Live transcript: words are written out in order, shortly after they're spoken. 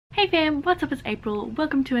fam, what's up? It's April.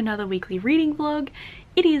 Welcome to another weekly reading vlog.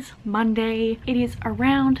 It is Monday. It is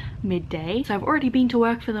around midday. So I've already been to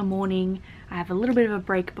work for the morning. I have a little bit of a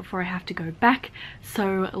break before I have to go back.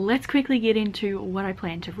 So let's quickly get into what I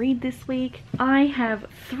plan to read this week. I have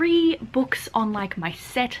 3 books on like my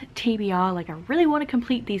set TBR. Like I really want to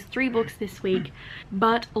complete these 3 books this week.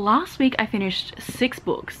 But last week I finished 6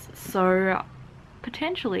 books. So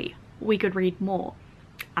potentially we could read more.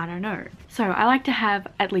 I don't know. So I like to have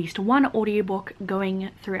at least one audiobook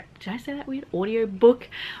going throughout, did I say that weird? Audiobook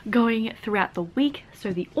going throughout the week.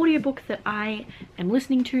 So the audiobook that I am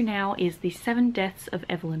listening to now is The 7 Deaths of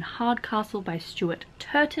Evelyn Hardcastle by Stuart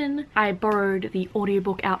Turton. I borrowed the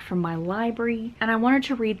audiobook out from my library and I wanted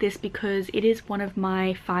to read this because it is one of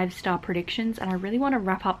my 5-star predictions and I really want to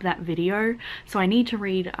wrap up that video. So I need to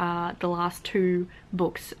read the last 2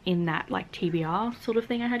 books in that like TBR sort of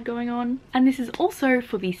thing I had going on. And this is also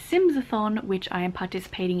for the Simsathon, which I am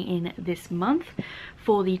participating in this month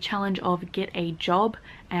for the challenge of Get a Job,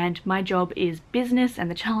 and my job is business and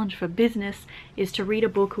the challenge for business is to read a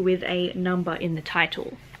book with a number in the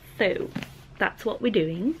title. So that's what we're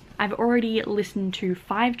doing. I've already listened to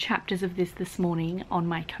 5 chapters of this morning on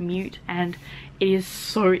my commute and it is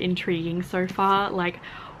so intriguing so far. Like,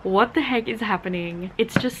 what the heck is happening?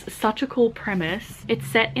 It's just such a cool premise. It's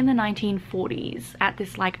set in the 1940s at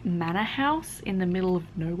this like manor house in the middle of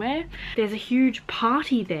nowhere. There's a huge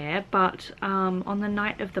party there, but on the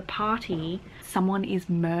night of the party someone is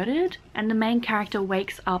murdered and the main character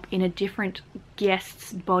wakes up in a different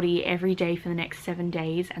guest's body every day for the next 7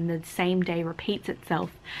 days, and the same day repeats itself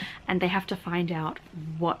and they have to find out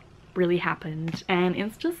what really happened. And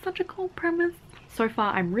it's just such a cool premise. So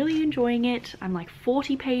far I'm really enjoying it. I'm like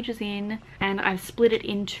 40 pages in and I've split it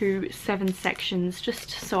into 7 sections just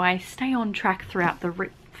so I stay on track throughout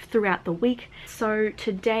the week. So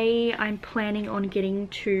today I'm planning on getting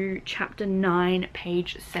to chapter 9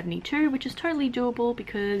 page 72, which is totally doable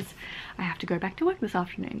because I have to go back to work this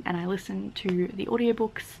afternoon and I listen to the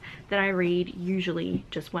audiobooks that I read usually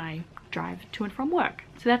just when I drive to and from work.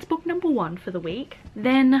 So that's book number 1 for the week.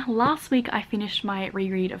 Then last week I finished my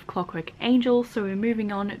reread of Clockwork Angel, so we're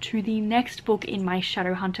moving on to the next book in my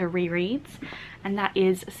Shadowhunter rereads, and that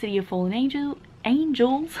is City of Fallen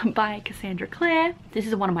Angels by Cassandra Clare. This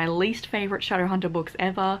is one of my least favorite Shadowhunter books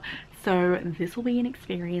ever, so this will be an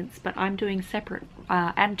experience, but I'm doing separate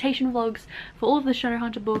annotation vlogs for all of the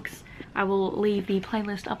Shadowhunter books. I will leave the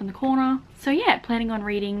playlist up in the corner. So yeah, planning on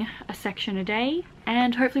reading a section a day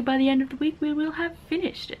and hopefully by the end of the week we will have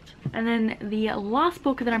finished it. And then the last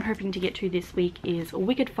book that I'm hoping to get to this week is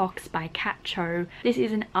Wicked Fox by Kat Cho. This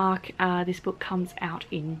is an ARC. This book comes out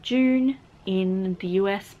in June in the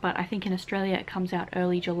US, but I think in Australia it comes out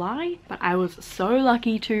early July. But I was so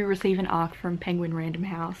lucky to receive an ARC from Penguin Random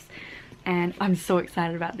House and I'm so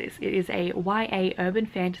excited about this. It is a YA urban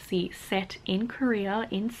fantasy set in Korea,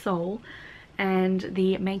 in Seoul, and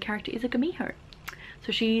the main character is a Gamiho.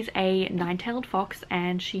 So she's a 9-tailed fox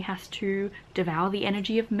and she has to devour the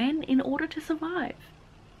energy of men in order to survive.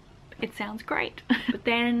 It sounds great. But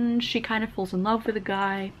then she kind of falls in love with a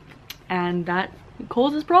guy and that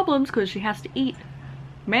causes problems because she has to eat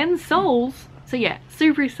men's souls. So yeah,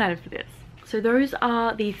 super excited for this. So those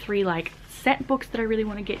are the 3 like set books that I really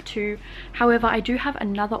want to get to. However, I do have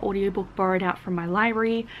another audiobook borrowed out from my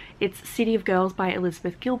library. It's City of Girls by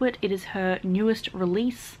Elizabeth Gilbert. It is her newest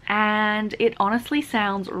release and it honestly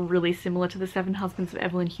sounds really similar to The 7 Husbands of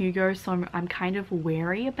Evelyn Hugo, so I'm kind of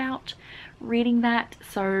wary about reading that.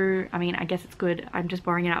 So I mean, I guess it's good. I'm just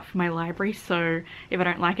borrowing it out from my library, so if I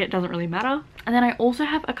don't like it, it doesn't really matter. And then I also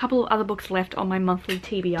have a couple of other books left on my monthly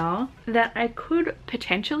TBR that I could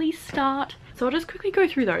potentially start. So I'll just quickly go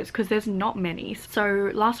through those because there's not many.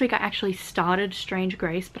 So last week I actually started Strange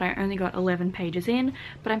Grace, but I only got 11 pages in.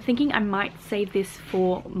 But I'm thinking I might save this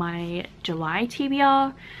for my July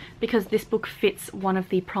TBR because this book fits one of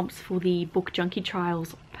the prompts for the Book Junkie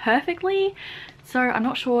trials perfectly. So I'm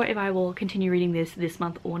not sure if I will continue reading this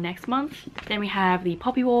month or next month. Then we have The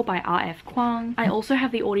Poppy War by R.F. Kuang. I also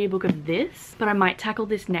have the audiobook of this, but I might tackle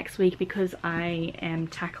this next week because I am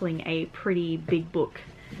tackling a pretty big book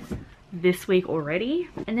this week already.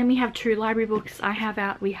 And then we have 2 library books I have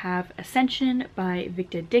out. We have Ascension by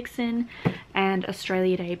Victor Dixon and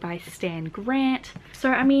Australia Day by Stan Grant.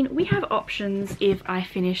 So I mean, we have options if I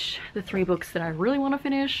finish the 3 books that I really want to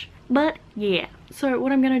finish. But yeah, so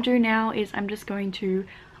what I'm going to do now is I'm just going to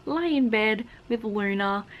lie in bed with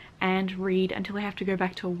Luna and read until I have to go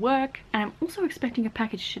back to work. And I'm also expecting a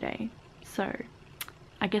package today, so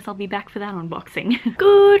I guess I'll be back for that unboxing.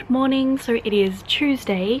 Good morning. So it is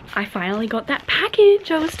Tuesday. I finally got that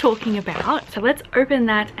package I was talking about. So let's open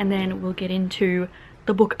that and then we'll get into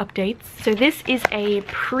the book updates. So this is a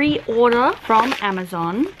pre-order from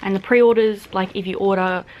Amazon, and the pre-orders, like if you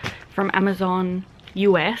order from Amazon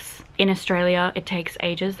US, in Australia it takes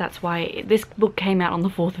ages. That's why this book came out on the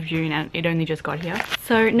 4th of June and it only just got here.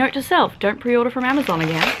 So note to self, don't pre-order from Amazon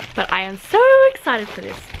again. But I am so excited for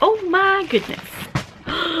this. Oh my goodness.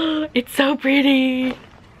 It's so pretty.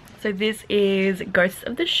 So this is Ghosts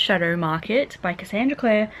of the Shadow Market by Cassandra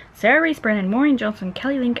Clare, Sarah Reese Brennan, Maureen Johnson,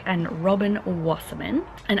 Kelly Link and Robin Wasserman.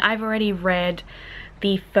 And I've already read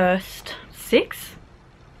the first 6.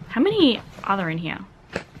 How many are there in here?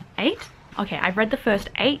 8? Okay, I've read the first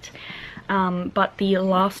 8, but the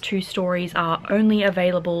last 2 stories are only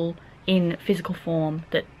available in physical form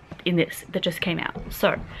that just came out.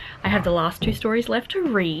 So I have the last 2 stories left to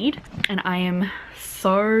read, and I am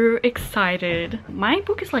so excited. My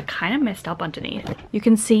book is like kind of messed up underneath. You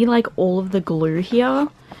can see like all of the glue here,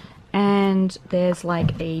 and there's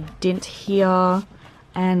like a dent here,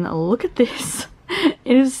 and look at this.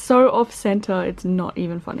 It is so off center, it's not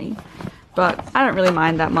even funny. But I don't really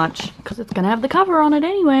mind that much because it's gonna have the cover on it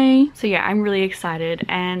anyway. So yeah, I'm really excited,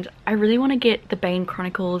 and I really want to get the Bane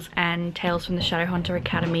Chronicles and Tales from the Shadowhunter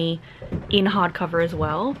Academy in hardcover as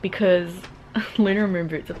well, because Lunar and Moon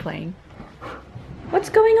Boots are playing. What's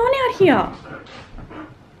going on out here?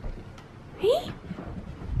 Hey?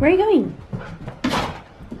 Where are you going?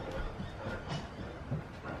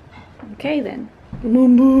 Okay then.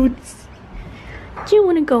 Moon Boots. Do you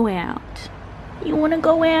want to go out? You want to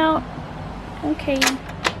go out? Okay.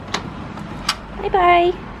 Bye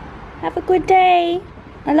bye. Have a good day.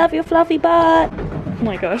 I love your fluffy butt. Oh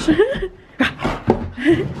my gosh. Those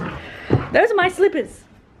are my slippers.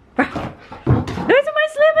 Those are my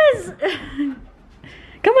slippers.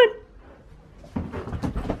 Come on.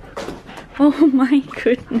 Oh my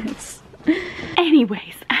goodness.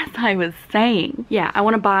 Anyways, as I was saying, yeah, I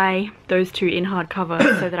want to buy those 2 in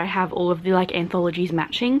hardcover so that I have all of the like anthologies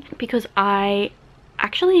matching, because I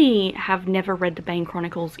actually have never read the Bane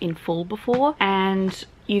Chronicles in full before, and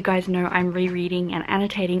you guys know I'm rereading and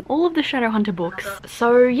annotating all of the Shadowhunter books.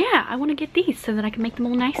 So yeah, I want to get these so that I can make them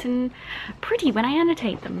all nice and pretty when I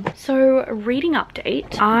annotate them. So reading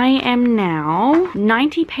update, I am now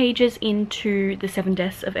 90 pages into the 7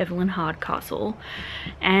 Deaths of Evelyn Hardcastle,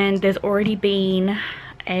 and there's already been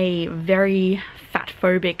a very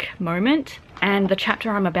fat-phobic moment. And the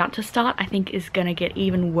chapter I'm about to start, I think, is gonna get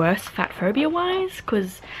even worse fat phobia wise,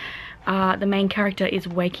 because the main character is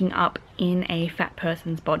waking up in a fat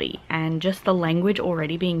person's body, and just the language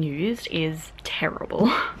already being used is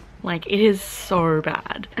terrible. Like, it is so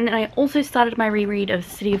bad. And then I also started my reread of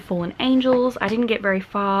City of Fallen Angels. I didn't get very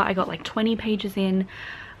far. I got like 20 pages in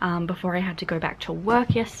before I had to go back to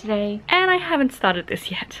work yesterday, and I haven't started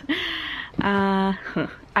this yet.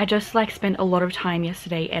 I just like spent a lot of time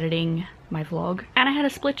yesterday editing my vlog, and I had a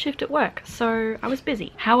split shift at work, so I was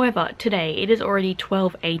busy. However, today it is already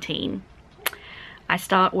 12:18. I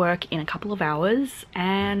start work in a couple of hours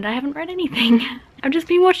and I haven't read anything. I've just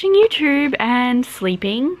been watching YouTube and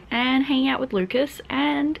sleeping and hanging out with Lucas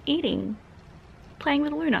and eating, playing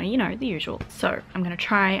with Luna, you know, the usual. So I'm gonna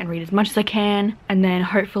try and read as much as I can, and then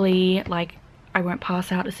hopefully like I won't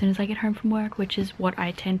pass out as soon as I get home from work, which is what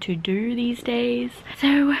I tend to do these days.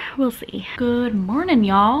 So we'll see. Good morning,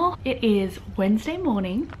 y'all. It is Wednesday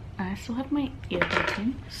morning. I still have my earbuds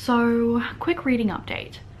in. So quick reading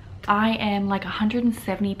update. I am like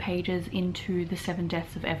 170 pages into the 7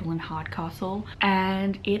 Deaths of Evelyn Hardcastle,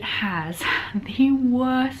 and it has the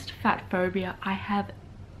worst fat phobia I have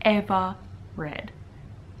ever read.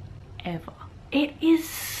 Ever. It is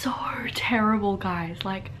so terrible, guys.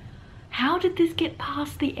 Like, how did this get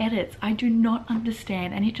past the edits? I do not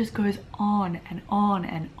understand, and it just goes on and on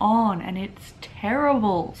and on, and it's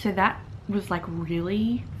terrible. So that was like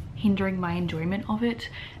really hindering my enjoyment of it,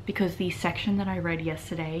 because the section that I read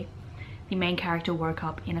yesterday, the main character woke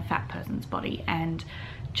up in a fat person's body, and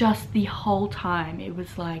just the whole time it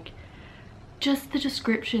was like, just the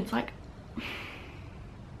descriptions, like,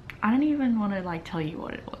 I don't even want to like tell you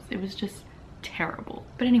what it was. It was just terrible.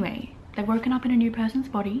 But anyway, they've woken up in a new person's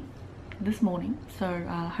body this morning, so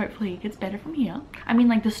hopefully it gets better from here. I mean,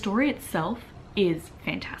 like, the story itself is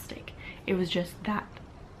fantastic. It was just that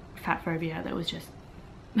fat phobia that was just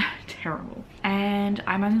terrible. And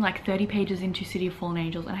I'm only like 30 pages into City of Fallen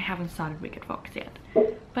Angels, and I haven't started Wicked Fox yet.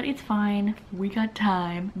 But it's fine, we got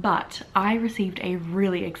time. But I received a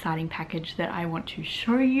really exciting package that I want to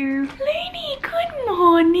show you. Looney, good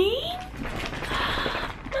morning.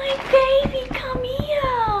 My baby, come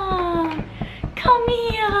here. Come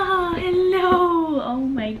here. Hello. Oh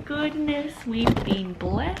my goodness, we've been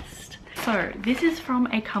blessed. So this is from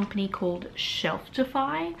a company called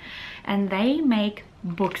Shelfify, and they make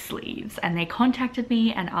book sleeves, and they contacted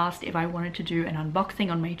me and asked if I wanted to do an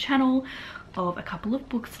unboxing on my channel of a couple of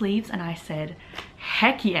book sleeves, and I said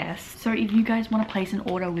heck yes. So if you guys want to place an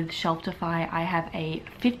order with Shelfify, I have a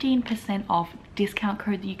 15% off discount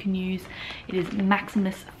code that you can use. It is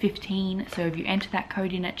Maximus15, so if you enter that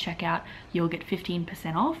code in at checkout, you'll get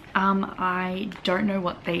 15% off. I don't know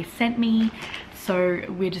what they sent me, so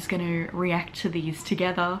we're just gonna react to these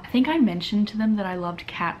together. I think I mentioned to them that I loved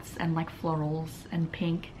cats and like florals and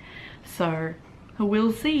pink, so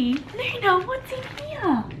we'll see. Luna, what's in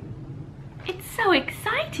here? It's so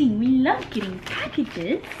exciting. We love getting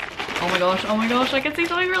packages. Oh my gosh, I can see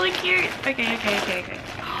something really cute. Okay.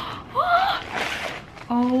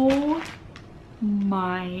 Oh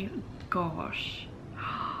my gosh.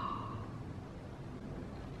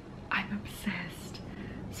 I'm obsessed.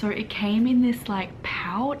 So it came in this like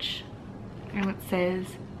pouch and it says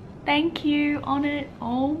thank you on it.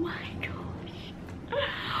 Oh my gosh.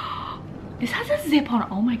 This has a zip on it.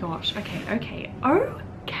 Oh my gosh.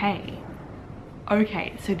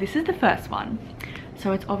 Okay, so this is the first one.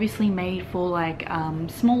 So it's obviously made for like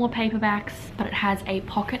smaller paperbacks, but it has a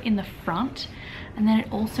pocket in the front, and then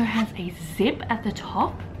it also has a zip at the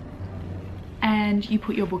top, and you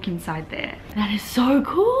put your book inside there. That is so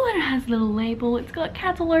cool, and it has a little label. It's got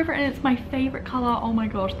cats all over it, and it's my favorite color. Oh my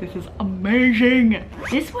gosh, this is amazing.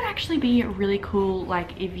 This would actually be really cool,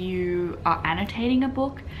 like if you are annotating a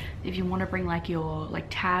book, if you want to bring like your like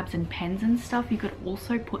tabs and pens and stuff, you could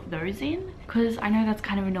also put those in, because I know that's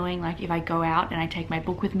kind of annoying, like if I go out and I take my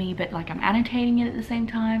book with me but like I'm annotating it at the same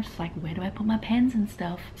time, so like where do I put my pens and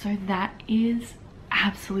stuff? So that is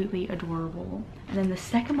absolutely adorable. And then the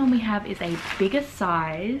second one we have is a bigger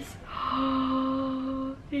size.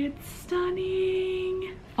 Oh, it's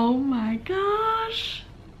stunning. Oh my gosh,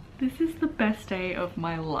 this is the best day of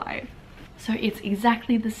my life. So it's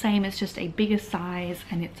exactly the same, it's just a bigger size,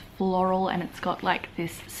 and it's floral, and it's got like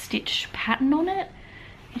this stitch pattern on it.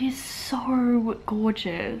 It is so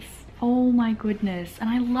gorgeous. Oh my goodness. And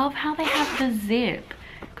I love how they have the zip,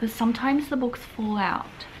 because sometimes the books fall out.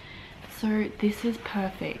 So this is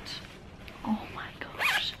perfect. Oh my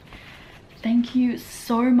gosh. Thank you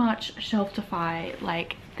so much, Shelfify.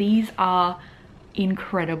 Like, these are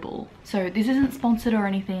incredible. So this isn't sponsored or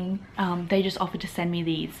anything. They just offered to send me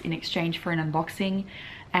these in exchange for an unboxing,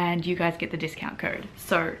 and you guys get the discount code.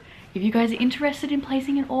 So if you guys are interested in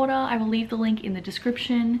placing an order, I will leave the link in the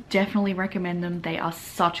description. Definitely recommend them. They are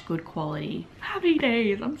such good quality. Happy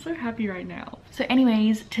days. I'm so happy right now. So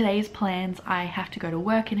anyways, today's plans, I have to go to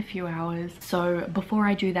work in a few hours. So before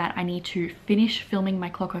I do that, I need to finish filming my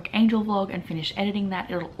Clockwork Angel vlog and finish editing that.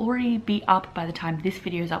 It'll already be up by the time this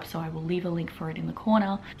video is up, so I will leave a link for it in the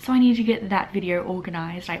corner. So I need to get that video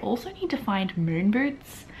organized. I also need to find Moon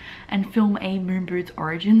Boots and film a Moon Boots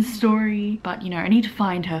origin story, but you know, I need to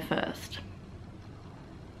find her first.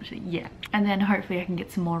 Yeah, and then hopefully I can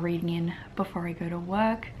get some more reading in before I go to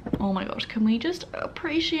work. Oh my gosh, can we just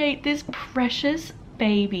appreciate this precious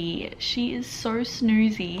baby? She is so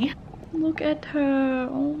snoozy. Look at her.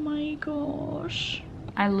 Oh my gosh.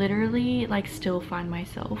 I literally like still find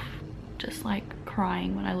myself just like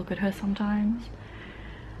crying when I look at her sometimes,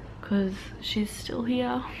 because she's still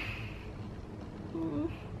here.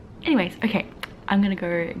 Anyways, okay, I'm gonna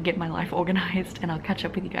go get my life organized, and I'll catch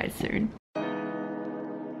up with you guys soon.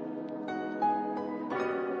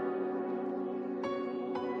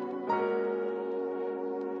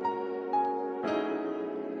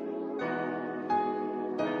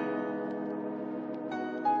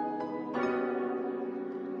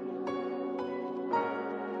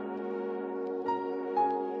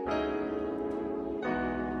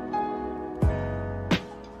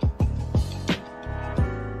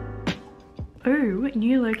 Ooh,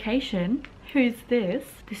 new location. Who's this?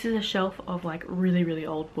 This is a shelf of like really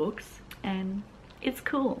old books, and it's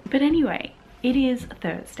cool. But anyway, it is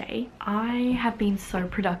Thursday. I have been so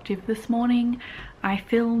productive this morning. I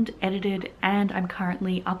filmed, edited, and I'm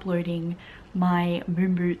currently uploading my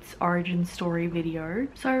Moon Boots origin story video.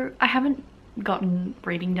 So I haven't gotten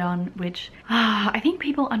reading done, which I think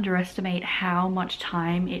people underestimate how much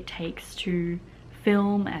time it takes to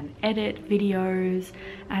film and edit videos,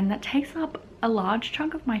 and that takes up a large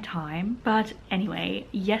chunk of my time. But anyway,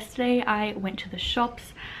 yesterday I went to the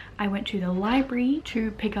shops. I went to the library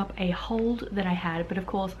to pick up a hold that I had, but of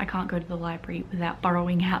course I can't go to the library without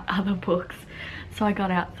borrowing out other books. So I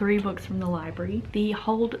got out 3 books from the library. The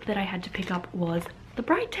hold that I had to pick up was the The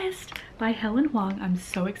Bright Test by Helen Huang. I'm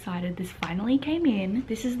so excited. This finally came in.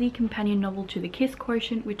 This is the companion novel to The Kiss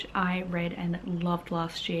Quotient, which I read and loved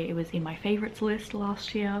last year. It was in my favorites list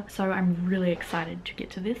last year, so I'm really excited to get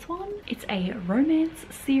to this one. It's a romance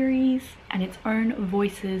series and its own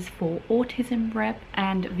voices for autism rep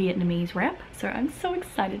and Vietnamese rep, so I'm so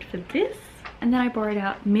excited for this. And then I borrowed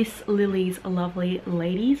out Miss Lily's Lovely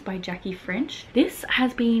Ladies by Jackie French. This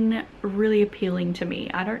has been really appealing to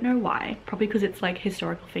me. I don't know why. Probably because it's like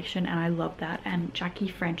historical fiction and I love that. And Jackie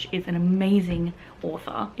French is an amazing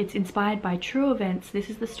author. It's inspired by true events.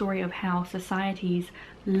 This is the story of how society's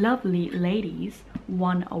lovely ladies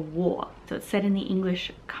won a war. So it's set in the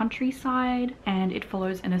English countryside and it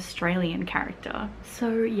follows an Australian character.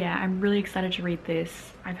 So yeah, I'm really excited to read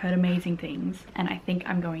this. I've heard amazing things and I think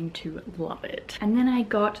I'm going to love it. And then I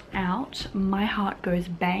got out My Heart Goes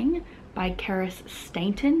Bang by Keris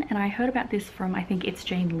Stainton, and I heard about this from, I think it's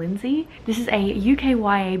Jane Lindsay. This is a UK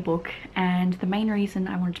YA book, and the main reason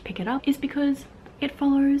I wanted to pick it up is because it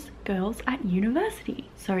follows girls at university.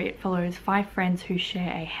 So it follows 5 friends who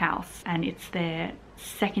share a house and it's their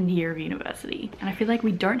second year of university. And I feel like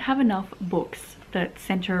we don't have enough books that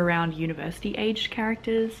center around university aged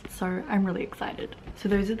characters, so I'm really excited. So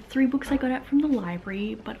those are the 3 books I got out from the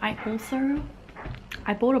library, but I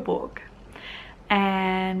bought a book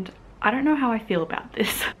and I don't know how I feel about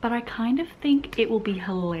this, but I kind of think it will be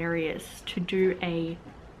hilarious to do a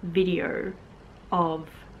video of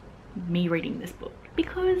me reading this book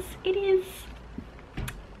because it is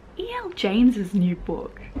E.L. James's new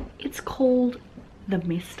book. It's called The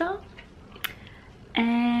Mister,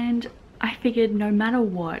 and I figured no matter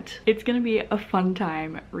what, it's gonna be a fun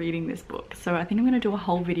time reading this book. So I think I'm gonna do a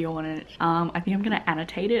whole video on it. I think I'm gonna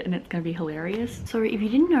annotate it and it's gonna be hilarious. So if you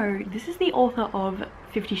didn't know, this is the author of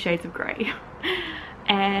 50 Shades of Grey.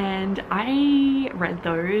 And I read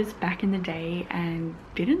those back in the day and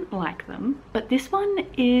didn't like them. But this one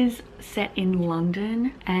is set in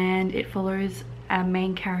London and it follows a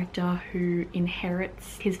main character who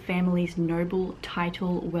inherits his family's noble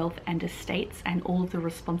title, wealth and estates and all of the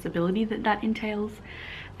responsibility that that entails.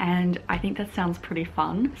 And I think that sounds pretty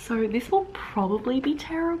fun. So this will probably be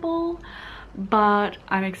terrible, but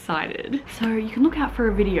I'm excited. So you can look out for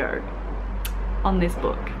a video on this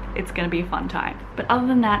book. It's gonna be a fun time. But other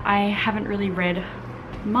than that, I haven't really read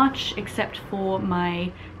much except for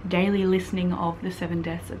my daily listening of The 7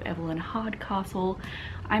 Deaths of Evelyn Hardcastle.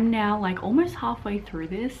 I'm now like almost halfway through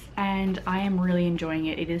this and I am really enjoying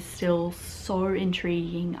it. It is still so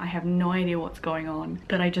intriguing. I have no idea what's going on,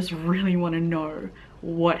 but I just really want to know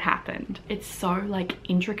what happened. It's so like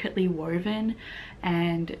intricately woven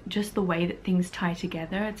and just the way that things tie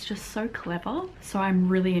together, it's just so clever. So I'm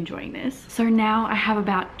really enjoying this. So now I have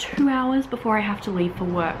about 2 hours before I have to leave for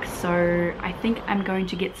work, so I think I'm going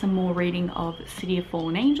to get some more reading of City of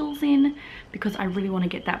Fallen Angels in because I really want to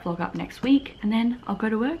get that vlog up next week, and then I'll go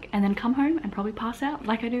to work and then come home and probably pass out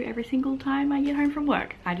like I do every single time I get home from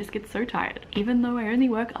work. I just get so tired, even though I only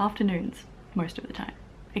work afternoons most of the time.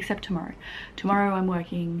 Except tomorrow. Tomorrow I'm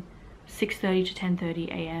working 6:30 to 10:30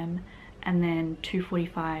 a.m. and then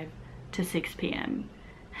 2:45 to 6 p.m.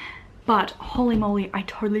 But holy moly, I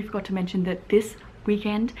totally forgot to mention that this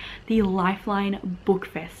weekend the Lifeline Book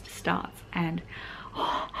Fest starts and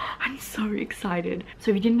I'm so excited.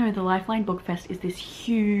 So if you didn't know, the Lifeline Book Fest is this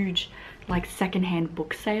huge like secondhand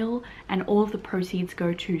book sale and all of the proceeds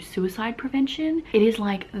go to suicide prevention. It is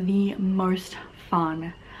like the most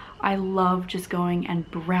fun. I love just going and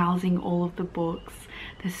browsing all of the books.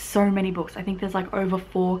 There's so many books. I think there's like over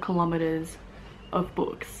 4 kilometers of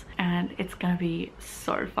books and it's gonna be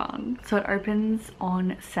so fun. So it opens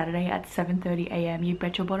on Saturday at 7:30 a.m. You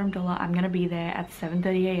bet your bottom dollar I'm gonna be there at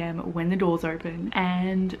 7:30 a.m. when the doors open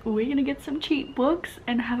and we're gonna get some cheap books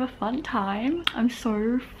and have a fun time. I'm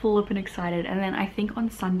so full up and excited. And then I think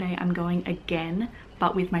on Sunday I'm going again,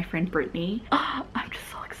 but with my friend Brittany. I'm just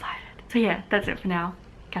so excited. So yeah, that's it for now.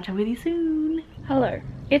 Catch up with you soon. Hello,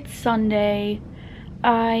 it's Sunday.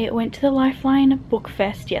 I went to the Lifeline Book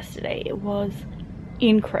Fest yesterday. It was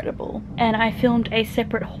incredible and I filmed a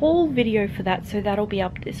separate haul video for that, so that'll be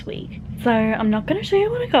up this week. So I'm not going to show you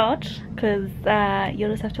what I got because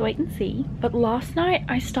you'll just have to wait and see. But last night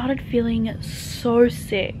I started feeling so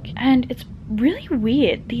sick and it's really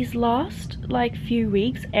weird. These last like few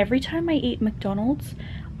weeks, every time I eat McDonald's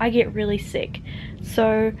I get really sick.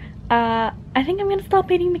 So I think I'm gonna stop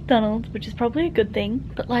eating McDonald's, which is probably a good thing,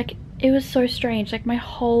 but like it was so strange. Like my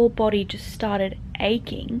whole body just started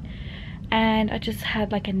aching and I just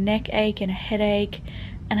had like a neck ache and a headache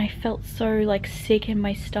and I felt so like sick in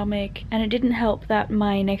my stomach, and it didn't help that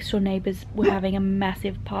my next door neighbors were having a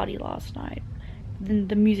massive party last night.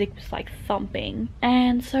 the music was like thumping,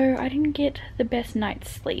 and so I didn't get the best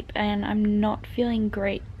night's sleep, and I'm not feeling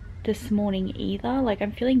great this morning either. Like,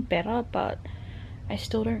 I'm feeling better, but I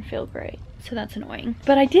still don't feel great, so that's annoying.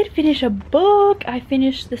 But I did finish a book. I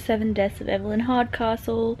finished The 7 Deaths of Evelyn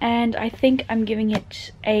Hardcastle, and I think I'm giving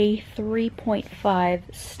it a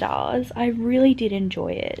 3.5 stars. I really did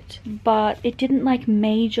enjoy it, but it didn't like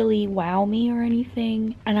majorly wow me or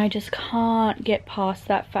anything, and I just can't get past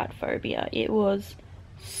that fat phobia. It was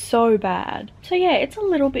so bad. So yeah, it's a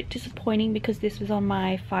little bit disappointing because this was on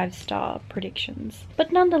my 5-star predictions,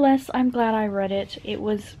 but nonetheless I'm glad I read it. It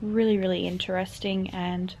was really interesting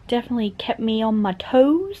and definitely kept me on my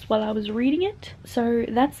toes while I was reading it. So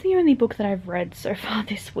that's the only book that I've read so far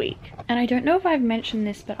this week, and I don't know if I've mentioned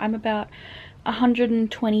this, but I'm about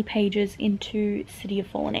 120 pages into City of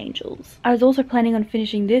Fallen Angels. I was also planning on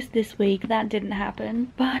finishing this week. That didn't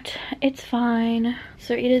happen, but it's fine.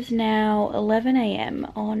 So it is now 11 AM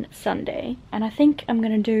on Sunday, and I think I'm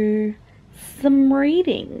gonna do some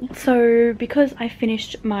reading. So because I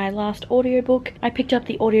finished my last audiobook, I picked up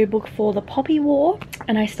the audiobook for The Poppy War,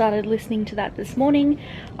 and I started listening to that this morning.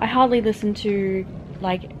 I hardly listened to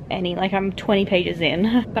like I'm 20 pages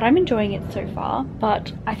in, but I'm enjoying it so far.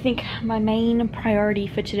 But I think my main priority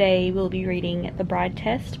for today will be reading The Bride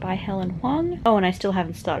Test by Helen Huang. Oh, and I still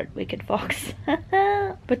haven't started Wicked Fox.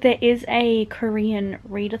 But there is a Korean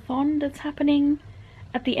readathon that's happening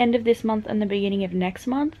at the end of this month and the beginning of next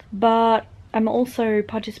month, but I'm also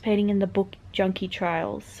participating in the Book Junkie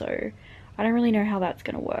trials, so I don't really know how that's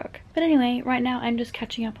gonna work. But anyway, right now I'm just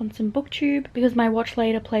catching up on some booktube because my watch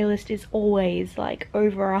later playlist is always like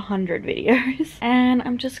over 100 videos. And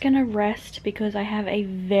I'm just gonna rest because I have a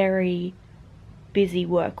very busy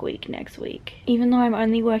work week next week. Even though I'm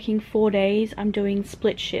only working 4 days, I'm doing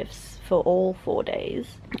split shifts for all 4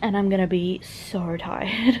 days, and I'm gonna be so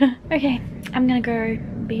tired. Okay, I'm gonna go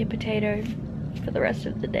be a potato for the rest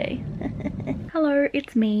of the day. Hello,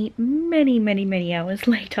 it's me many hours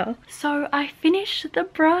later. So I finished The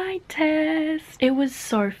Bride Test. It was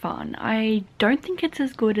so fun. I don't think it's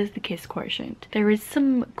as good as The Kiss Quotient. There is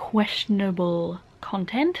some questionable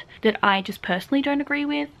content that I just personally don't agree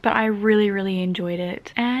with, but I really enjoyed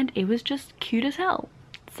it, and it was just cute as hell.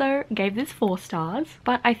 So gave this 4 stars,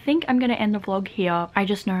 but I think I'm gonna end the vlog here. I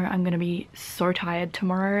just know I'm gonna be so tired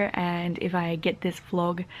tomorrow, and if I get this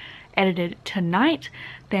vlog edited tonight,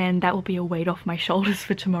 then that will be a weight off my shoulders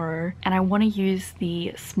for tomorrow, and I want to use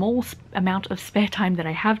the small amount of spare time that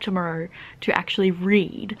I have tomorrow to actually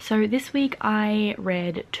read. So this week I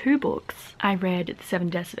read 2 books. I read The 7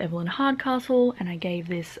 Deaths of Evelyn Hardcastle, and I gave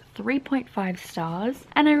this 3.5 stars,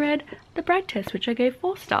 and I read The Bride Test, which I gave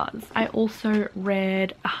 4 stars. I also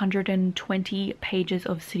read 120 pages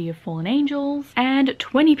of City of Fallen Angels and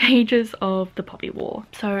 20 pages of The Poppy War.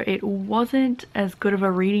 So it wasn't as good of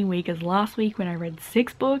a reading week as last week when I read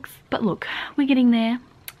 6 books, but look, we're getting there.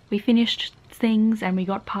 We finished things and we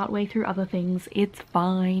got partway through other things. It's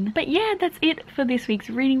fine. But yeah, that's it for this week's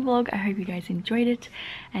reading vlog. I hope you guys enjoyed it,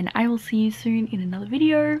 and I will see you soon in another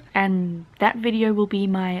video, and that video will be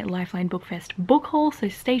my Lifeline Bookfest book haul, so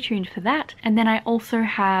stay tuned for that. And then I also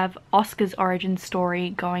have Oscar's origin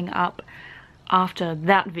story going up after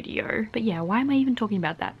that video. But yeah, why am I even talking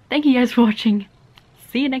about that? Thank you guys for watching.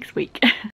 See you next week.